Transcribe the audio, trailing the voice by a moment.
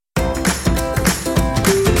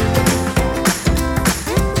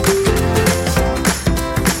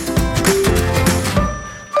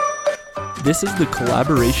This is the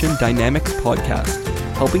Collaboration Dynamics Podcast,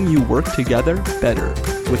 helping you work together better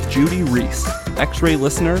with Judy Reese, X-Ray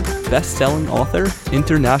listener, best-selling author,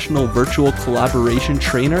 international virtual collaboration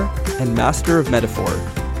trainer, and master of metaphor.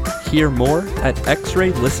 Hear more at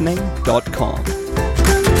xraylistening.com.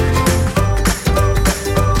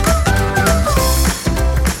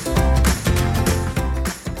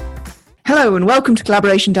 Hello and welcome to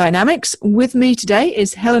Collaboration Dynamics. With me today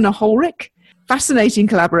is Helena Holrick, fascinating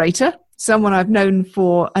collaborator, someone I've known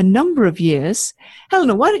for a number of years.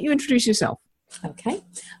 Helena, why don't you introduce yourself? Okay.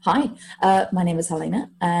 Hi, my name is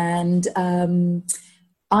Helena, and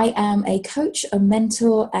I am a coach, a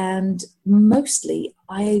mentor, and mostly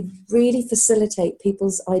I really facilitate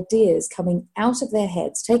people's ideas coming out of their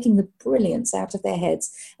heads, taking the brilliance out of their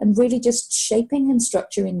heads, and really just shaping and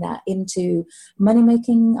structuring that into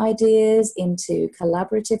money-making ideas, into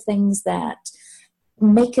collaborative things that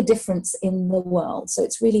make a difference in the world. So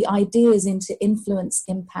it's really ideas into influence,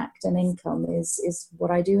 impact, and income is what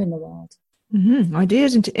I do in the world. Mm-hmm.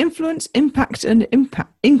 Ideas into influence, impact, and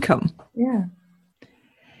income. Yeah.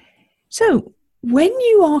 So when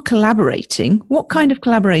you are collaborating, what kind of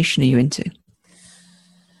collaboration are you into?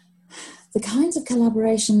 The kinds of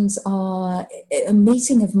collaborations are a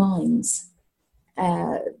meeting of minds,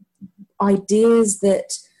 ideas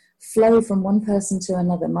that flow from one person to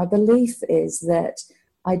another. My belief is that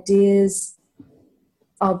ideas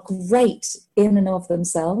are great in and of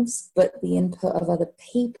themselves, but the input of other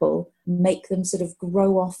people make them sort of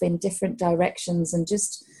grow off in different directions and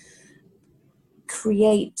just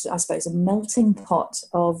create, I suppose, a melting pot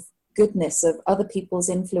of goodness, of other people's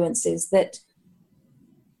influences that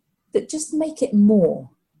just make it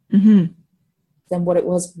more than what it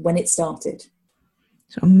was when it started.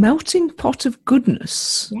 So a melting pot of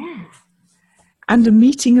goodness. Yeah. And a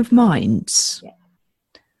meeting of minds. Yeah.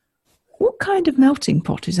 What kind of melting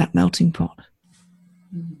pot is that melting pot?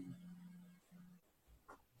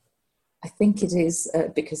 I think it is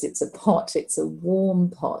because it's a pot. It's a warm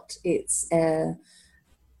pot. It's an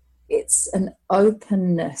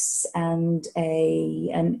openness and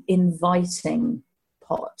an inviting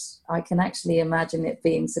pot. I can actually imagine it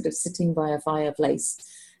being sort of sitting by a fireplace,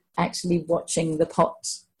 actually watching the pot,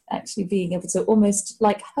 actually being able to, almost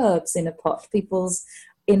like herbs in a pot. People's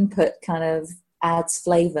input kind of adds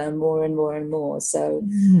flavor more and more and more. So,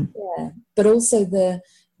 yeah. But also the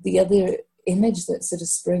other image that sort of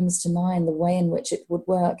springs to mind, the way in which it would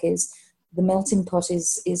work is the melting pot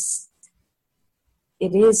it's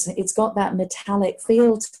got that metallic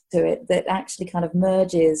feel to it that actually kind of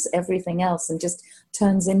merges everything else and just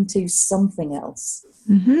turns into something else.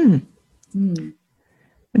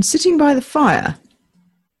 And sitting by the fire,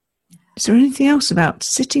 is there anything else about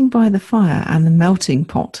sitting by the fire and the melting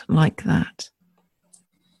pot like that?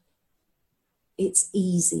 It's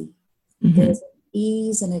easy. There's an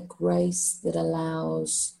ease and a grace that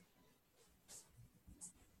allows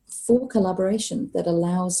for collaboration, that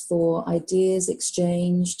allows for ideas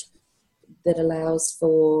exchanged, that allows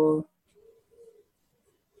for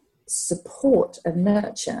support and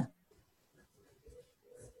nurture.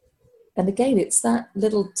 And again, it's that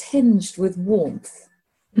little tinged with warmth.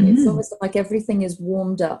 It's almost like everything is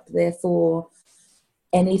warmed up, therefore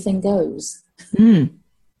anything goes.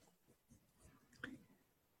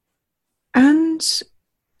 And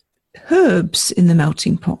herbs in the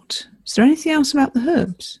melting pot. Is there anything else about the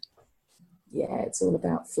herbs? Yeah, it's all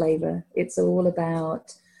about flavor. It's all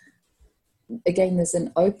about, again, there's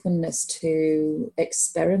an openness to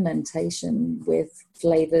experimentation with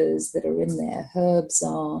flavors that are in there. Herbs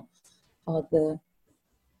are the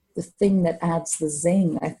thing that adds the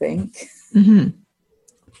zing, I think.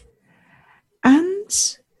 And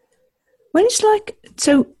when it's like,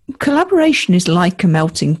 so collaboration is like a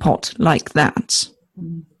melting pot like that.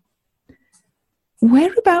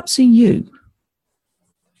 Whereabouts are you?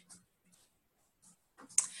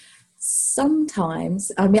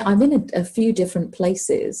 Sometimes, I mean, I'm in a few different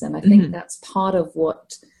places, and I think that's part of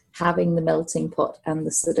what having the melting pot and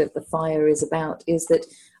the sort of the fire is about, is that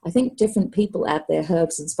I think different people add their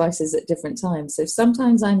herbs and spices at different times. So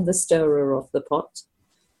sometimes I'm the stirrer of the pot,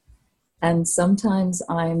 and sometimes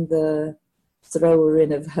I'm the thrower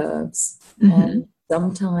in of herbs, and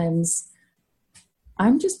sometimes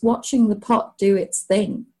I'm just watching the pot do its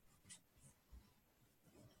thing.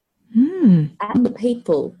 And the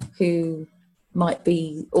people who might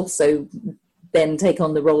be also then take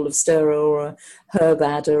on the role of stirrer or a herb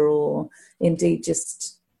adder, or indeed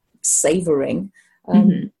just savouring,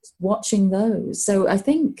 watching those. So I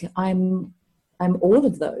think I'm all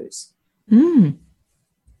of those.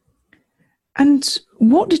 And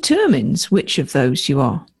what determines which of those you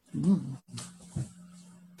are?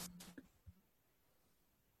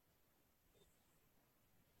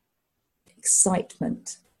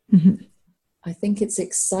 excitement. Mm-hmm. I think it's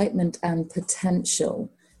excitement and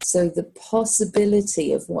potential. So the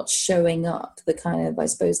possibility of what's showing up, the kind of, I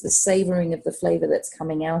suppose, the savoring of the flavor that's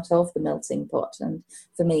coming out of the melting pot. And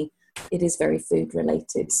for me, it is very food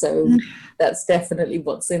related. So that's definitely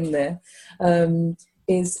what's in there.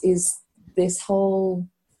 Is this whole,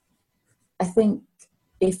 I think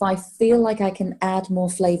if I feel like I can add more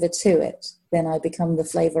flavor to it, then I become the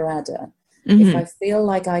flavor adder. Mm-hmm. If I feel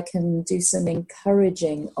like I can do some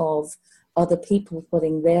encouraging of other people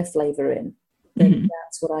putting their flavor in, then Mm-hmm.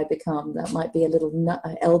 that's what I become. That might be a little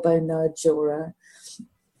elbow nudge or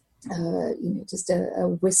just a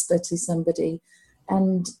whisper to somebody.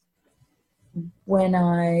 And when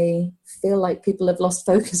I feel like people have lost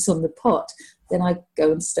focus on the pot, then I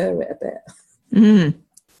go and stir it a bit.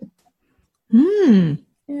 Mm-hmm. Mm.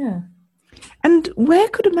 Yeah. And where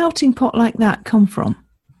could a melting pot like that come from?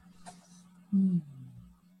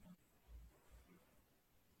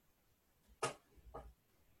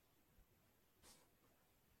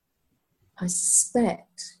 I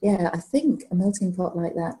suspect, I think a melting pot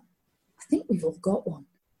like that, I think we've all got one.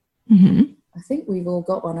 Mm-hmm. I think we've all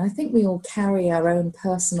got one. I think we all carry our own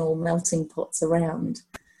personal melting pots around.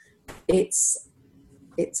 It's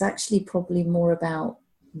actually probably more about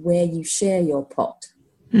where you share your pot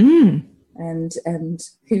Mm. and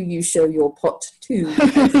who you show your pot to.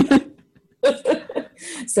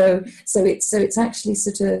 So it's actually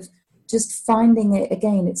sort of just finding it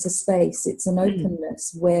again. It's a space. It's an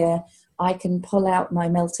openness where I can pull out my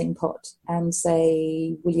melting pot and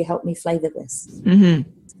say, "Will you help me flavor this?" Mm-hmm.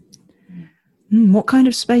 Mm. What kind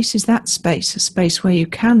of space is that space? A space where you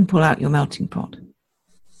can pull out your melting pot?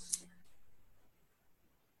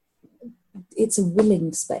 It's a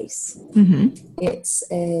willing space. Mm-hmm. It's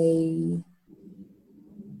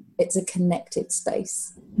a connected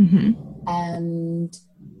space. Mm-hmm. And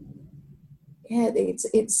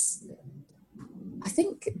it's I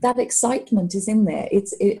think that excitement is in there.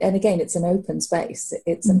 And again, it's an open space.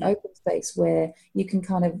 It's an open space where you can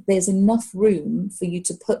there's enough room for you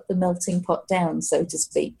to put the melting pot down, so to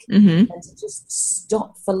speak, Mm-hmm. and to just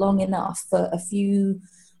stop for long enough for a few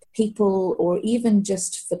people, or even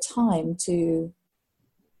just for time to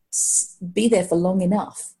be there for long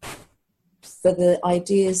enough for the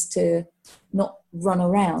ideas to not run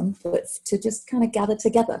around, but to just kind of gather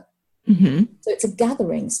together. Mm-hmm. So it's a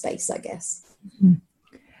gathering space, I guess. Mm-hmm.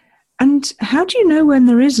 And how do you know when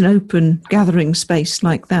there is an open gathering space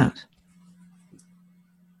like that?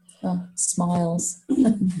 Smiles.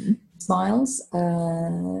 Smiles.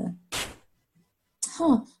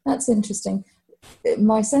 That's interesting.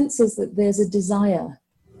 My sense is that there's a desire.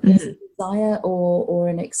 There's a desire or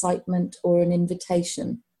an excitement or an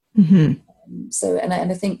invitation. Mm-hmm. So, and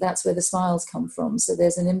I think that's where the smiles come from. So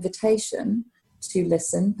there's an invitation to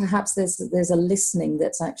listen. Perhaps there's a listening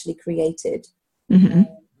that's actually created. Mm-hmm.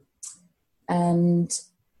 And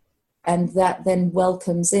that then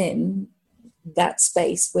welcomes in that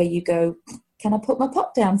space where you go, "Can I put my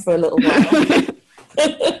pot down for a little while?"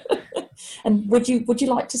 And would you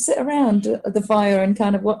like to sit around the fire and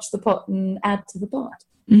kind of watch the pot and add to the pot?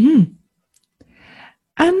 Mm-hmm.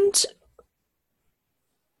 And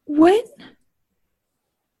when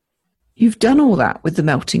you've done all that with the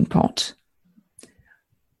melting pot,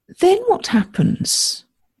 then what happens?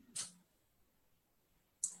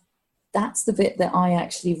 That's the bit that I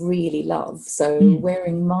actually really love. So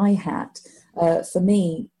wearing my hat, for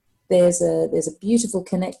me, there's a beautiful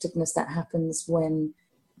connectedness that happens when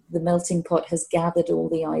the melting pot has gathered all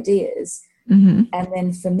the ideas. Mm-hmm. And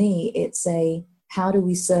then for me, it's how do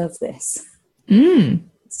we serve this? Mm.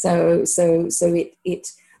 So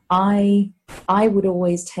I would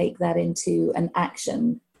always take that into an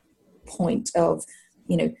action point of,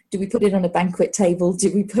 do we put it on a banquet table?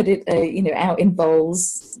 Do we put it, out in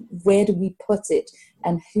bowls? Where do we put it?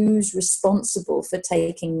 And who's responsible for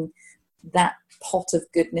taking that pot of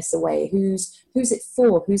goodness away? Who's it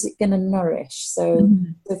for? Who's it going to nourish? So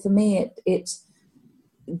for me,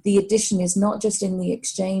 the addition is not just in the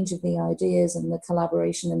exchange of the ideas and the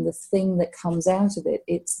collaboration and the thing that comes out of it.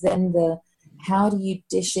 It's then how do you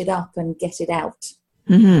dish it up and get it out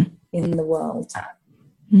in the world?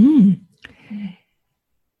 Mm.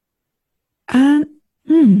 And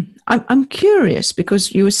I'm curious,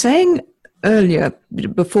 because you were saying earlier,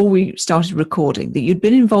 before we started recording, that you'd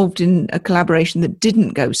been involved in a collaboration that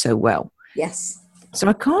didn't go so well. Yes. So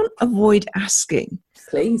I can't avoid asking.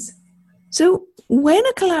 Please. So when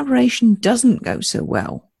a collaboration doesn't go so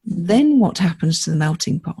well, then what happens to the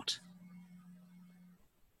melting pot?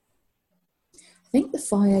 I think the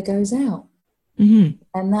fire goes out. Mm-hmm.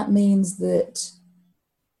 And that means that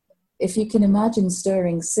if you can imagine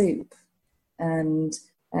stirring soup, and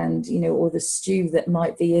or the stew that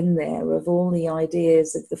might be in there, of all the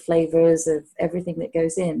ideas, of the flavors, of everything that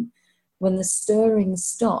goes in. When the stirring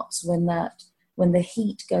stops, when the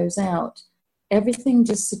heat goes out, everything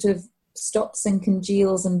just sort of stops and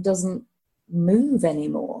congeals and doesn't move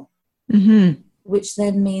anymore. Mm-hmm. Which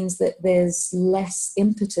then means that there's less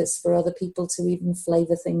impetus for other people to even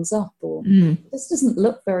flavor things up, or this doesn't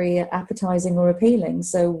look very appetizing or appealing,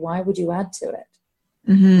 so why would you add to it?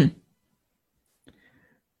 Mm-hmm.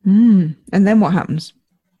 And then what happens?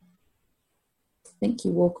 I think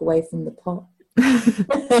you walk away from the pot.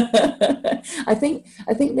 I think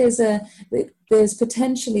there's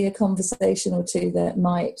potentially a conversation or two that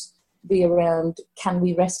might be around, can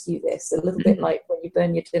we rescue this? A little bit like when you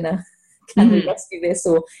burn your dinner. Can we rescue this,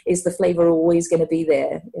 or is the flavour always going to be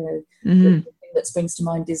there? The thing that springs to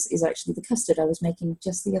mind is actually the custard I was making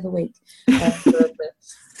just the other week,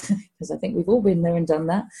 because I think we've all been there and done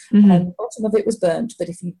that. The bottom of it was burnt, but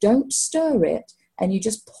if you don't stir it and you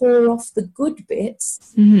just pour off the good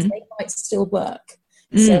bits, they might still work.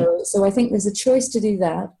 So I think there's a choice to do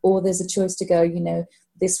that, or there's a choice to go,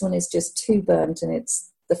 this one is just too burnt and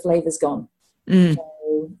the flavour's gone.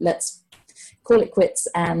 So let's call it quits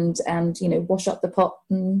and wash up the pot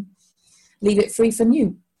and leave it free for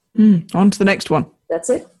new. On to the next one.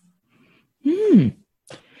 That's it.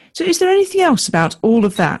 So is there anything else about all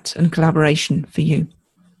of that and collaboration for you?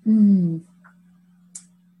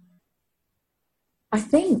 I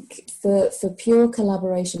think for pure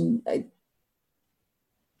collaboration,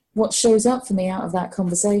 what shows up for me out of that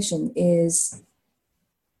conversation is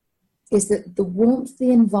that the warmth,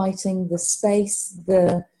 the inviting, the space,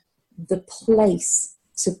 the place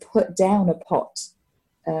to put down a pot,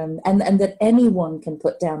 and that anyone can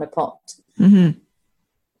put down a pot.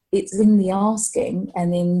 It's in the asking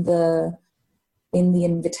and in the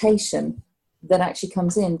invitation that actually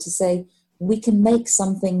comes in to say, we can make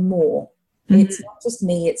something more. It's not just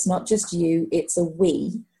me, it's not just you, it's a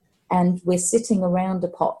we, and we're sitting around a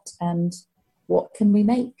pot, and what can we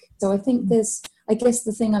make? So I think I guess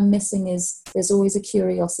the thing I'm missing is there's always a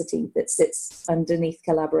curiosity that sits underneath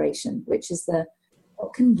collaboration, which is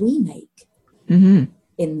what can we make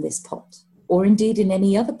in this pot, or indeed in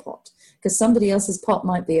any other pot? Because somebody else's pot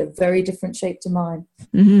might be a very different shape to mine.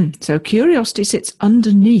 So curiosity sits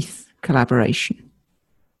underneath collaboration.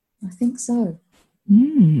 I think so.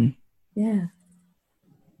 Yeah.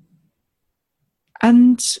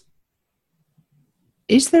 And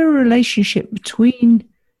is there a relationship between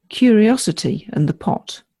curiosity and the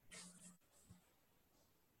pot?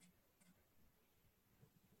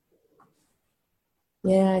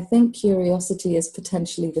 Yeah, I think curiosity is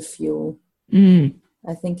potentially the fuel. I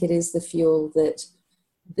think it is the fuel that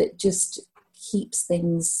just keeps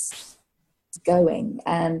things going.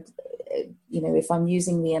 And if I'm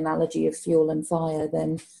using the analogy of fuel and fire,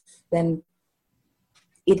 then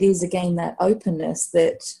it is again that openness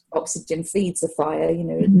that oxygen feeds the fire. It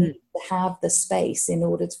needs to have the space in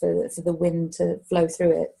order for the wind to flow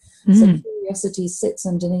through it. So curiosity sits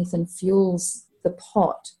underneath and fuels the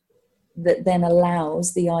pot that then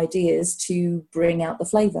allows the ideas to bring out the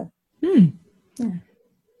flavour. Yeah.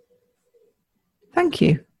 Thank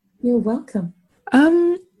you. You're welcome.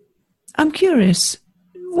 I'm curious,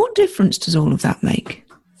 what difference does all of that make?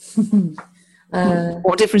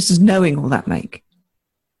 What difference does knowing all that make?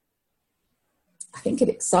 I think it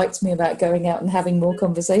excites me about going out and having more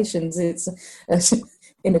conversations. It's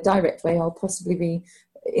in a direct way, I'll possibly be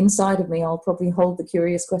inside of me. I'll probably hold the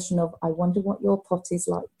curious question of, I wonder what your pot is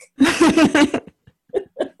like.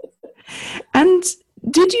 And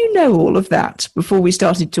did you know all of that before we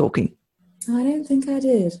started talking? I don't think I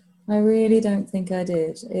did. I really don't think I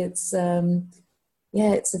did. It's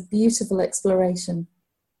it's a beautiful exploration.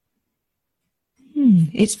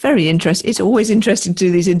 It's very interesting. It's always interesting to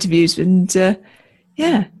do these interviews, and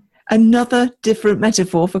another different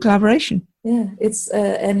metaphor for collaboration. Yeah, it's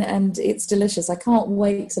and it's delicious. I can't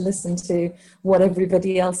wait to listen to what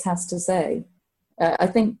everybody else has to say. I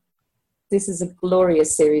think this is a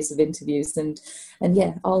glorious series of interviews, and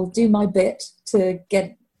I'll do my bit to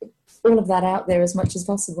get all of that out there as much as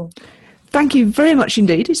possible. Thank you very much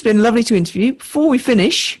indeed. It's been lovely to interview. Before we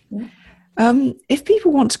finish, if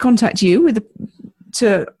people want to contact you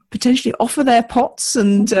to potentially offer their pots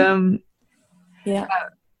and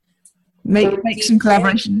make some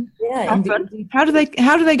collaboration, how do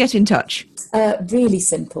they get in touch? Really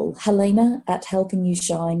simple.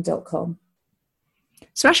 Helena@helpingyoushine.com.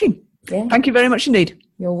 Smashing. Yeah. Thank you very much indeed.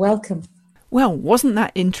 You're welcome. Well, wasn't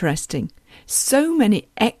that interesting? So many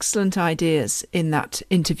excellent ideas in that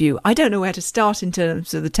interview. I don't know where to start in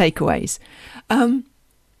terms of the takeaways.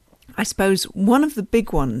 I suppose one of the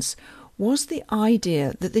big ones was the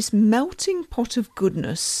idea that this melting pot of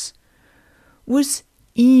goodness was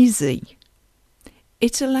easy.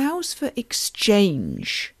 It allows for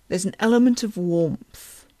exchange. There's an element of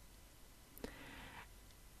warmth.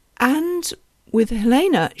 And with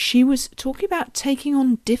Helena, she was talking about taking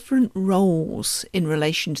on different roles in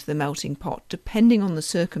relation to the melting pot, depending on the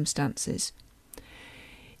circumstances.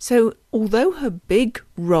 So, although her big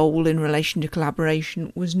role in relation to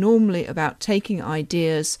collaboration was normally about taking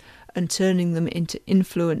ideas and turning them into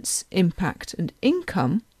influence, impact and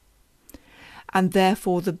income, and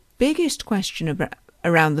therefore the biggest question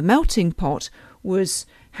around the melting pot was,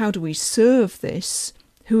 how do we serve this?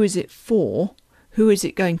 Who is it for? Who is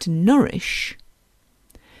it going to nourish?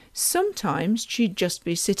 Sometimes she'd just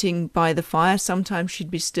be sitting by the fire, sometimes she'd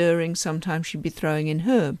be stirring, sometimes she'd be throwing in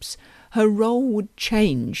herbs. Her role would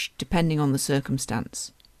change depending on the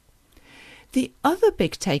circumstance. The other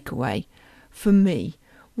big takeaway for me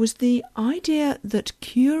was the idea that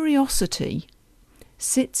curiosity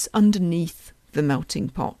sits underneath the melting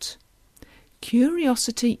pot.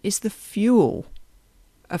 Curiosity is the fuel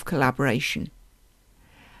of collaboration.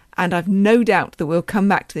 And I've no doubt that we'll come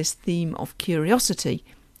back to this theme of curiosity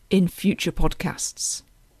in future podcasts.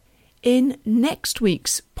 In next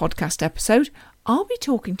week's podcast episode, I'll be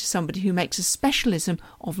talking to somebody who makes a specialism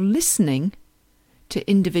of listening to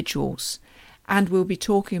individuals, and we'll be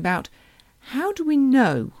talking about how do we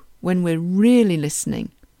know when we're really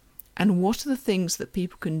listening, and what are the things that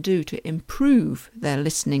people can do to improve their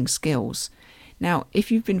listening skills. Now, if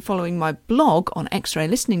you've been following my blog on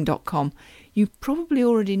xraylistening.com, you probably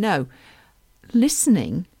already know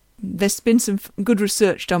listening. There's been some good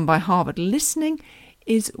research done by Harvard. Listening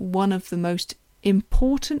is one of the most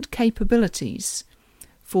important capabilities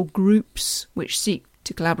for groups which seek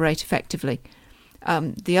to collaborate effectively.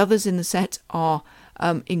 The others in the set are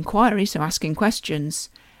inquiry, so asking questions,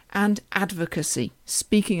 and advocacy,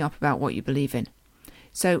 speaking up about what you believe in.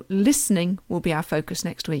 So listening will be our focus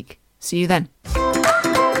next week. See you then.